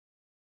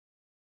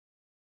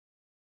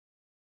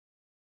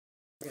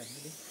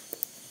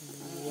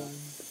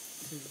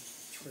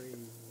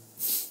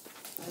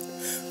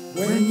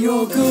When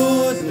your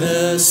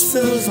goodness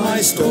fills my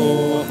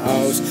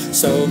storehouse,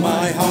 so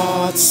my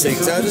heart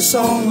sings out a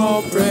song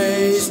of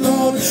praise,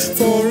 Lord.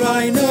 For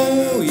I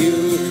know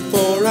you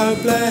pour out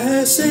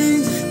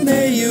blessings,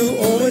 may you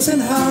always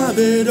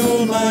inhabit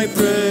all my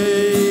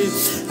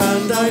praise.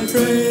 And I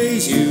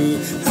praise you,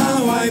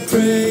 how I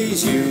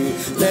praise you,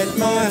 let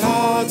my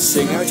heart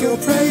sing out your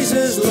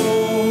praises,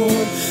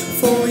 Lord.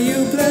 For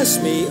you bless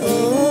me,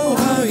 oh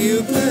how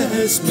you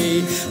bless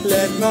me,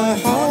 let my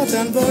heart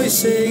and voice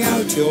sing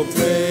out your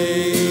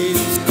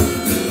praise.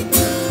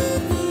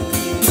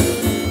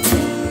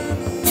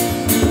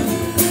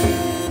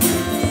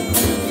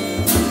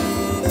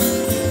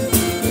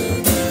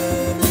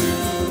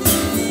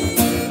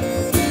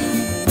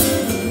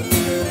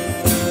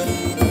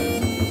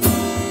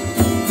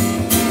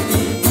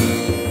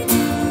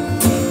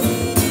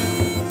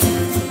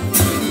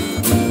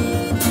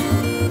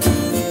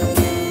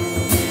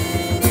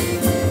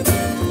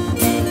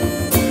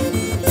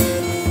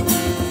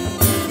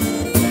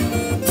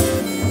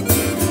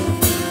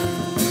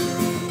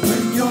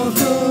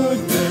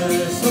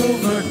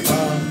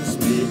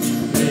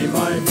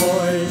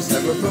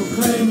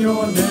 Proclaim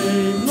your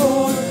name,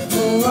 Lord,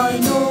 for I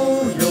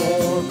know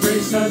your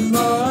grace and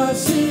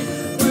mercy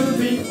will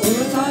be all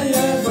that I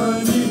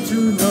ever need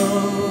to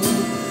know.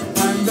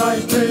 And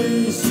I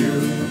praise you,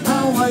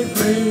 how I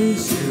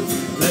praise you,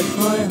 let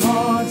my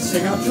heart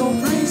sing out your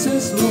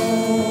praises,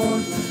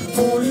 Lord.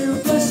 For you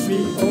bless me,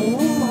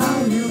 oh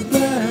how you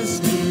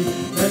bless me,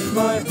 let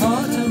my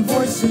heart and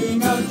voice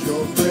sing out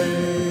your praise.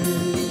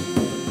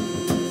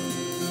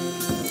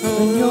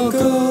 When your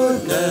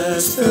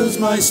goodness fills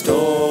my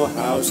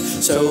storehouse,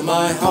 so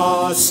my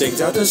heart sings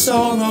out a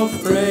song of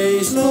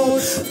praise,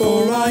 Lord.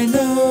 For I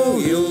know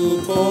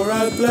you pour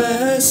out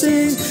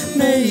blessings,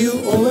 may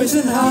you always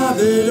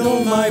inhabit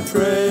all my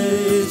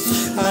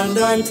praise. And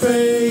I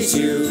praise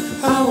you,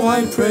 how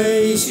I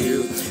praise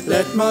you,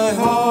 let my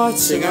heart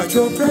sing out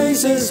your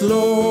praises,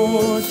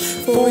 Lord.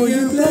 For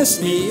you bless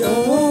me,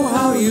 oh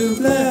how you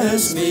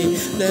bless me,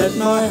 let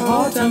my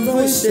heart and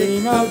voice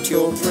sing out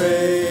your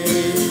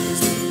praise.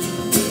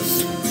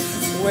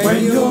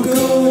 When your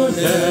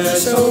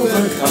goodness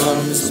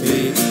overcomes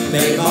me,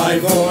 may my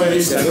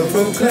voice ever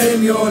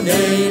proclaim your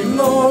name,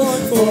 Lord.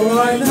 For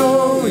I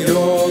know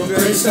your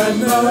grace and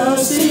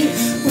mercy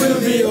will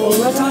be all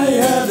that I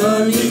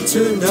ever need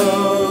to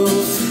know.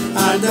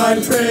 And I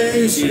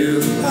praise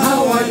you,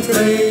 how I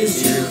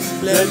praise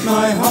you, let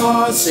my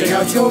heart sing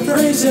out your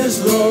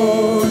praises,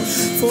 Lord.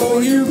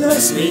 For you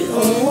bless me,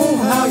 oh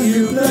how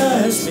you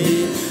bless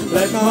me,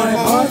 let my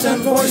heart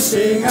and voice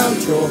sing out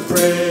your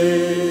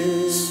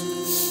praise.